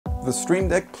The Stream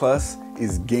Deck Plus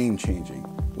is game changing.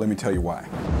 Let me tell you why.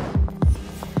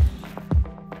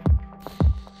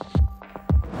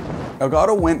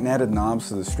 Elgato went and added knobs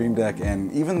to the Stream Deck,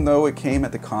 and even though it came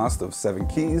at the cost of 7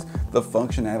 keys, the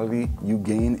functionality you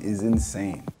gain is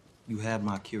insane. You had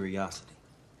my curiosity,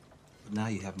 but now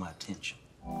you have my attention.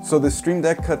 So the Stream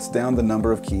Deck cuts down the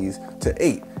number of keys to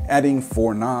 8, adding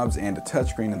 4 knobs and a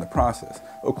touchscreen in the process.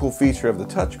 A cool feature of the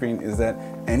touchscreen is that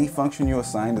any function you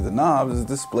assign to the knobs is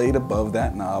displayed above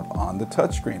that knob on the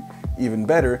touchscreen. Even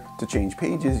better, to change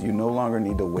pages, you no longer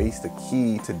need to waste a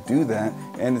key to do that,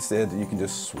 and instead you can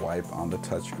just swipe on the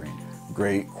touchscreen.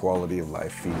 Great quality of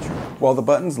life feature. While the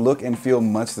buttons look and feel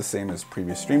much the same as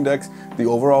previous Stream Decks, the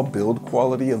overall build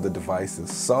quality of the device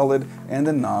is solid, and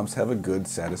the knobs have a good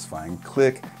satisfying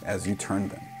click as you turn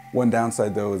them. One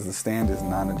downside though is the stand is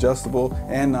non-adjustable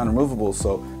and non-removable,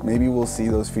 so maybe we'll see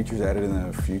those features added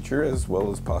in the future, as well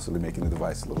as possibly making the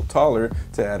device a little taller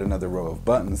to add another row of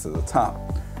buttons to the top.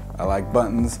 I like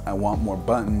buttons, I want more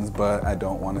buttons, but I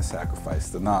don't want to sacrifice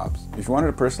the knobs. If you wanted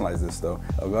to personalize this though,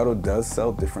 Elgato does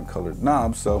sell different colored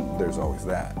knobs, so there's always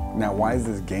that. Now, why is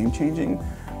this game changing?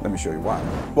 Let me show you why.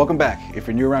 Welcome back. If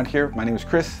you're new around here, my name is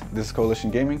Chris, this is Coalition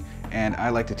Gaming, and I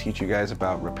like to teach you guys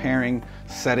about repairing,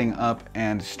 setting up,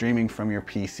 and streaming from your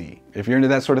PC. If you're into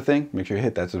that sort of thing, make sure you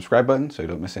hit that subscribe button so you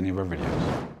don't miss any of our videos.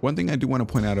 One thing I do want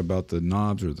to point out about the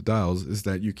knobs or the dials is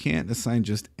that you can't assign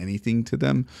just anything to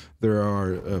them. There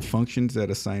are functions that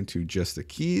assign to just the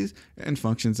keys and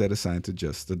functions that assign to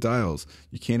just the dials.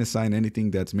 You can't assign anything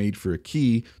that's made for a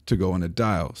key to go on a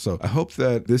dial. So I hope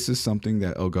that this is something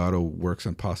that Elgato works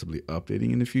on possibly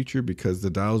updating in the future, because the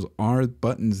dials are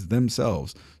buttons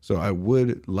themselves. So I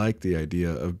would like the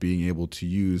idea of being able to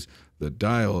use the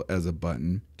dial as a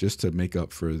button just to make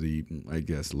up for the, I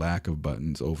guess, lack of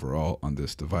buttons overall on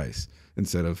this device,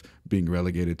 instead of being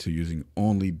relegated to using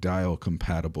only dial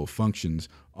compatible functions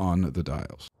on the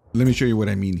dials. Let me show you what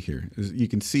I mean here. As you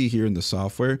can see here in the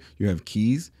software, you have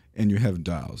keys and you have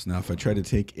dials. Now, if I try to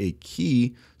take a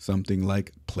key, something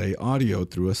like play audio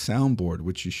through a soundboard,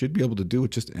 which you should be able to do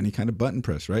with just any kind of button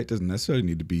press, right? It doesn't necessarily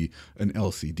need to be an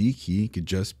LCD key. It could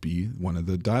just be one of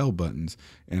the dial buttons.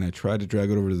 And I try to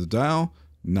drag it over to the dial,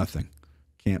 nothing.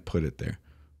 Can't put it there.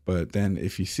 But then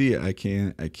if you see it, I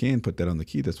can put that on the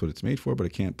key. That's what it's made for, but I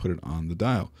can't put it on the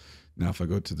dial. Now, if I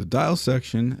go to the dial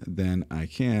section, then I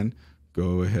can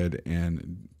go ahead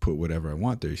and put whatever I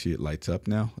want there. You see it lights up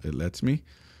now. It lets me.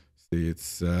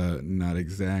 It's not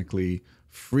exactly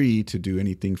free to do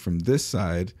anything from this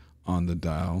side on the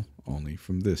dial, only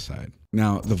from this side.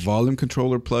 Now, the volume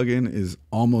controller plugin is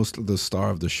almost the star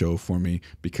of the show for me,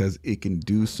 because it can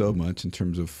do so much in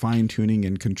terms of fine-tuning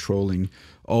and controlling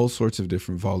all sorts of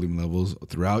different volume levels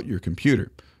throughout your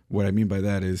computer. What I mean by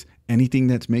that is anything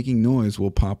that's making noise will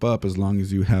pop up as long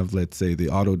as you have, let's say, the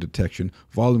auto detection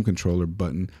volume controller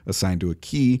button assigned to a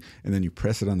key, and then you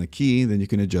press it on the key, then you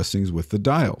can adjust things with the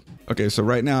dial. Okay, so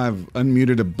right now I've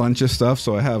unmuted a bunch of stuff,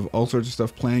 so I have all sorts of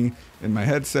stuff playing in my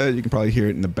headset. You can probably hear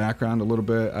it in the background a little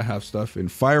bit. I have stuff in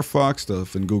Firefox,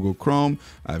 stuff in Google Chrome.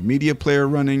 I have Media Player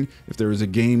running. If there was a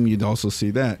game, you'd also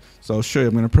see that. So I'll show you.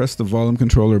 I'm going to press the volume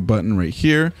controller button right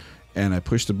here, and I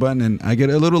push the button, and I get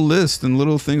a little list and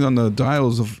little things on the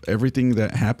dials of everything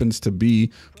that happens to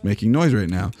be making noise right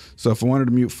now. So if I wanted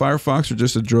to mute Firefox or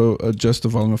just adjust the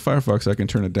volume of Firefox, I can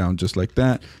turn it down just like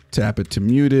that, tap it to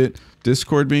mute it.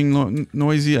 Discord being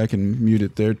noisy, I can mute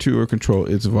it there too, or control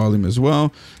its volume as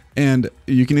well. And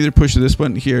you can either push this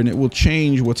button here and it will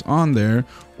change what's on there,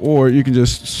 or you can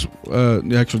just,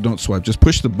 actually don't swipe, just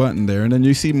push the button there and then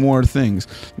you see more things.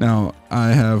 Now I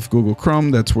have Google Chrome,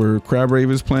 that's where Crab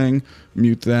Rave is playing,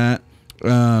 mute that.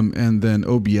 And then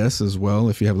OBS as well.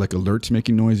 If you have like alerts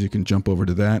making noise, you can jump over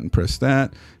to that and press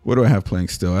that. What do I have playing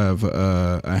still?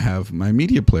 I have my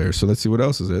media player. So let's see what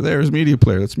else is there. There's media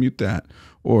player. Let's mute that,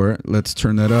 or let's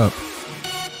turn that up.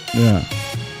 Yeah.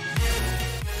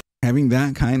 Having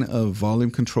that kind of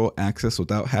volume control access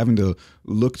without having to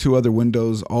look to other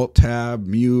windows, alt tab,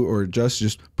 mute, or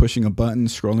just pushing a button,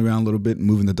 scrolling around a little bit and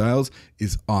moving the dials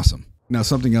is awesome. Now,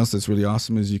 something else that's really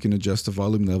awesome is you can adjust the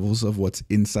volume levels of what's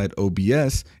inside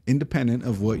OBS independent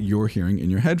of what you're hearing in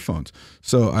your headphones.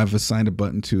 So I've assigned a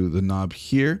button to the knob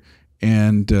here,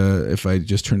 and if I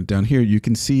just turn it down here, you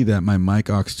can see that my mic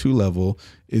aux2 level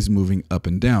is moving up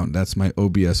and down. That's my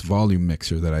OBS volume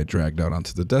mixer that I dragged out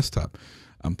onto the desktop.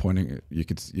 I'm pointing, you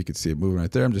could see it moving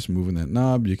right there. I'm just moving that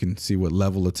knob. You can see what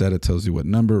level it's at. It tells you what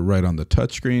number right on the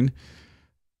touchscreen.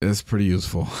 It's pretty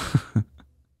useful.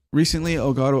 Recently,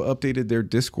 Elgato updated their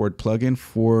Discord plugin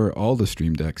for all the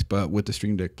Stream Decks, but with the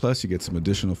Stream Deck Plus, you get some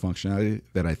additional functionality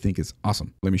that I think is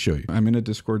awesome. Let me show you. I'm in a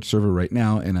Discord server right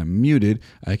now and I'm muted.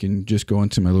 I can just go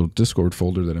into my little Discord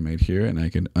folder that I made here and I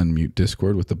can unmute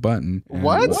Discord with the button.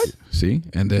 What? See?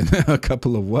 And then a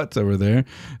couple of whats over there.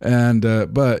 And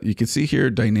but you can see here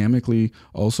dynamically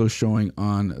also showing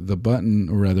on the button,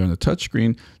 or rather on the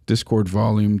touchscreen, Discord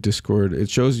volume, Discord. It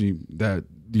shows you that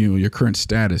your current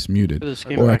status muted,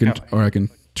 or I can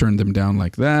turn them down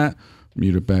like that,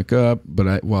 mute it back up.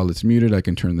 But while it's muted, I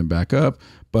can turn them back up.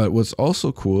 But what's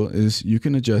also cool is you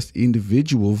can adjust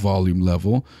individual volume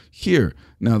level here.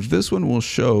 Now this one will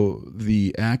show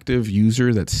the active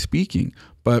user that's speaking,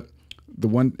 but the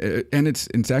one, and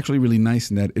it's actually really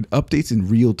nice in that it updates in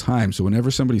real time. So whenever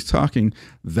somebody's talking,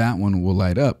 that one will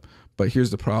light up. But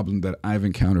here's the problem that I've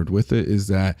encountered with it is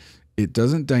that it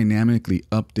doesn't dynamically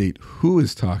update who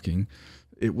is talking.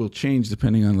 It will change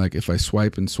depending on, like, if I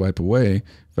swipe and swipe away.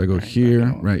 If I go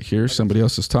right here, somebody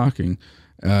else is talking.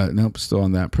 Nope, still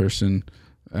on that person.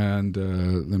 And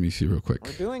let me see real quick.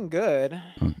 We're doing good.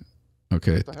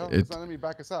 Okay. What the hell? It's not letting me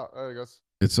back us out. There it goes.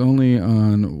 It's only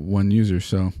on one user,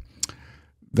 so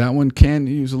that one can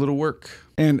use a little work.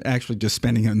 And actually just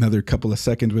spending another couple of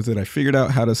seconds with it, I figured out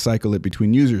how to cycle it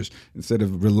between users. Instead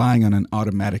of relying on an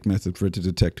automatic method for it to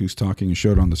detect who's talking and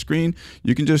show it on the screen,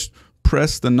 you can just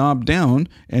press the knob down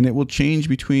and it will change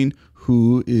between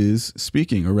who is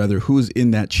speaking, or rather who's in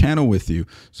that channel with you.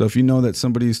 So if you know that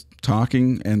somebody's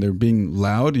talking and they're being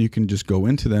loud, you can just go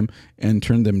into them and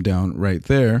turn them down right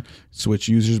there. Switch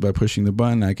users by pushing the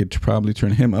button. I could probably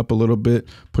turn him up a little bit,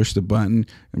 push the button,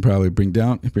 and probably bring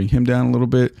him down a little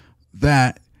bit.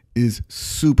 That is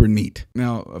super neat.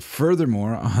 Now,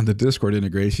 furthermore, on the Discord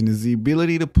integration is the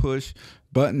ability to push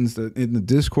buttons that in the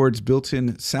Discord's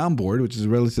built-in soundboard, which is a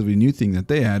relatively new thing that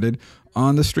they added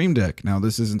on the Stream Deck. Now,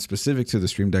 this isn't specific to the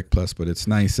Stream Deck Plus, but it's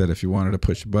nice that if you wanted to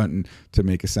push a button to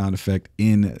make a sound effect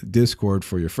in Discord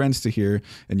for your friends to hear,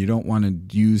 and you don't want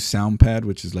to use SoundPad,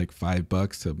 which is like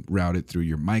 $5 to route it through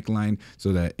your mic line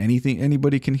so that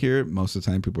anybody can hear it. Most of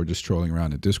the time, people are just trolling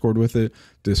around in Discord with it.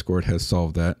 Discord has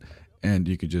solved that, and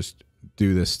you could just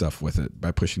do this stuff with it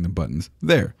by pushing the buttons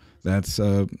there. That's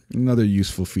another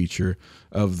useful feature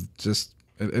of just,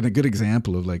 and a good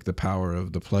example of like the power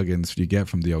of the plugins you get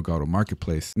from the Elgato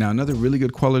marketplace. Now, another really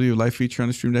good quality of life feature on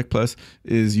the Stream Deck Plus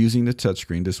is using the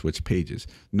touchscreen to switch pages.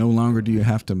 No longer do you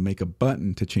have to make a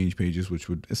button to change pages, which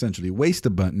would essentially waste a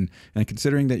button. And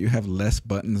considering that you have less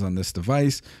buttons on this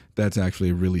device, that's actually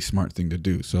a really smart thing to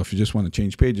do. So if you just want to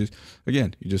change pages,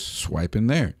 again, you just swipe in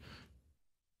there.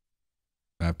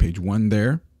 I have page 1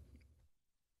 there.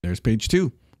 There's page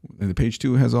 2. And the page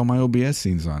 2 has all my OBS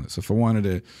scenes on it. So if I wanted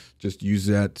to just use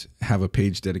that, have a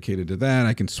page dedicated to that,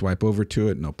 I can swipe over to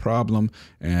it, no problem.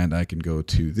 And I can go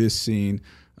to this scene.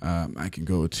 I can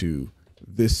go to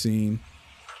this scene.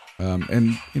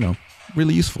 And,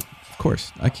 really useful. Of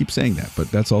course, I keep saying that,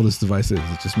 but that's all this device is.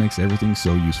 It just makes everything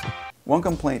so useful. One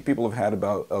complaint people have had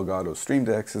about Elgato Stream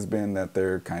Decks has been that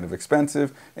they're kind of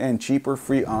expensive, and cheaper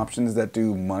free options that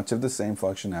do much of the same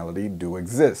functionality do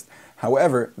exist.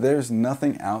 However, there's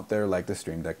nothing out there like the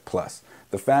Stream Deck Plus.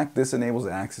 The fact this enables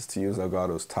access to use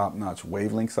Elgato's top-notch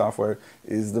wavelength software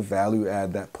is the value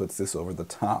add that puts this over the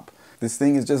top. This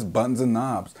thing is just buttons and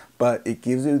knobs, but it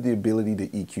gives you the ability to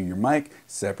EQ your mic,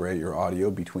 separate your audio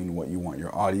between what you want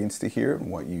your audience to hear and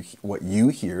what you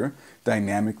hear,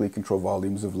 dynamically control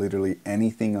volumes of literally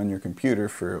anything on your computer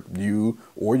for you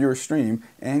or your stream,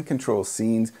 and control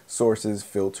scenes, sources,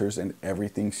 filters, and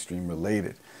everything stream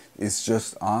related. It's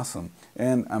just awesome,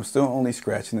 and I'm still only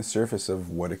scratching the surface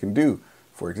of what it can do.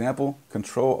 For example,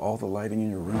 control all the lighting in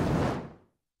your room.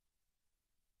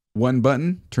 One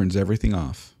button turns everything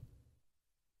off.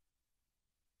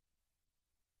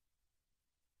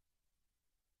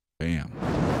 Bam.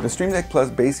 The Stream Deck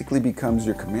Plus basically becomes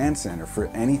your command center for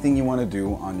anything you want to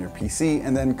do on your PC,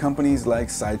 and then companies like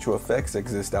Sideshow Effects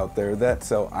exist out there that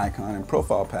sell icon and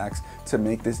profile packs to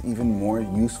make this even more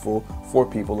useful for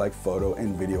people like photo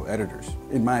and video editors.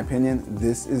 In my opinion,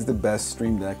 this is the best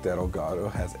Stream Deck that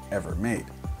Elgato has ever made.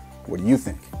 What do you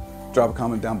think? Drop a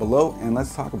comment down below and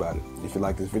let's talk about it. If you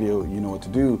like this video, you know what to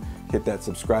do. Hit that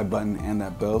subscribe button and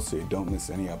that bell so you don't miss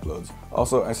any uploads.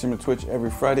 Also, I stream on Twitch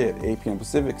every Friday at 8 p.m.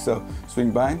 Pacific, so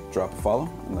swing by, drop a follow,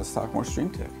 and let's talk more Stream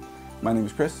Tech. My name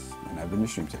is Chris, and I've been your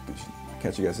Stream Technician. I'll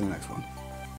catch you guys in the next one.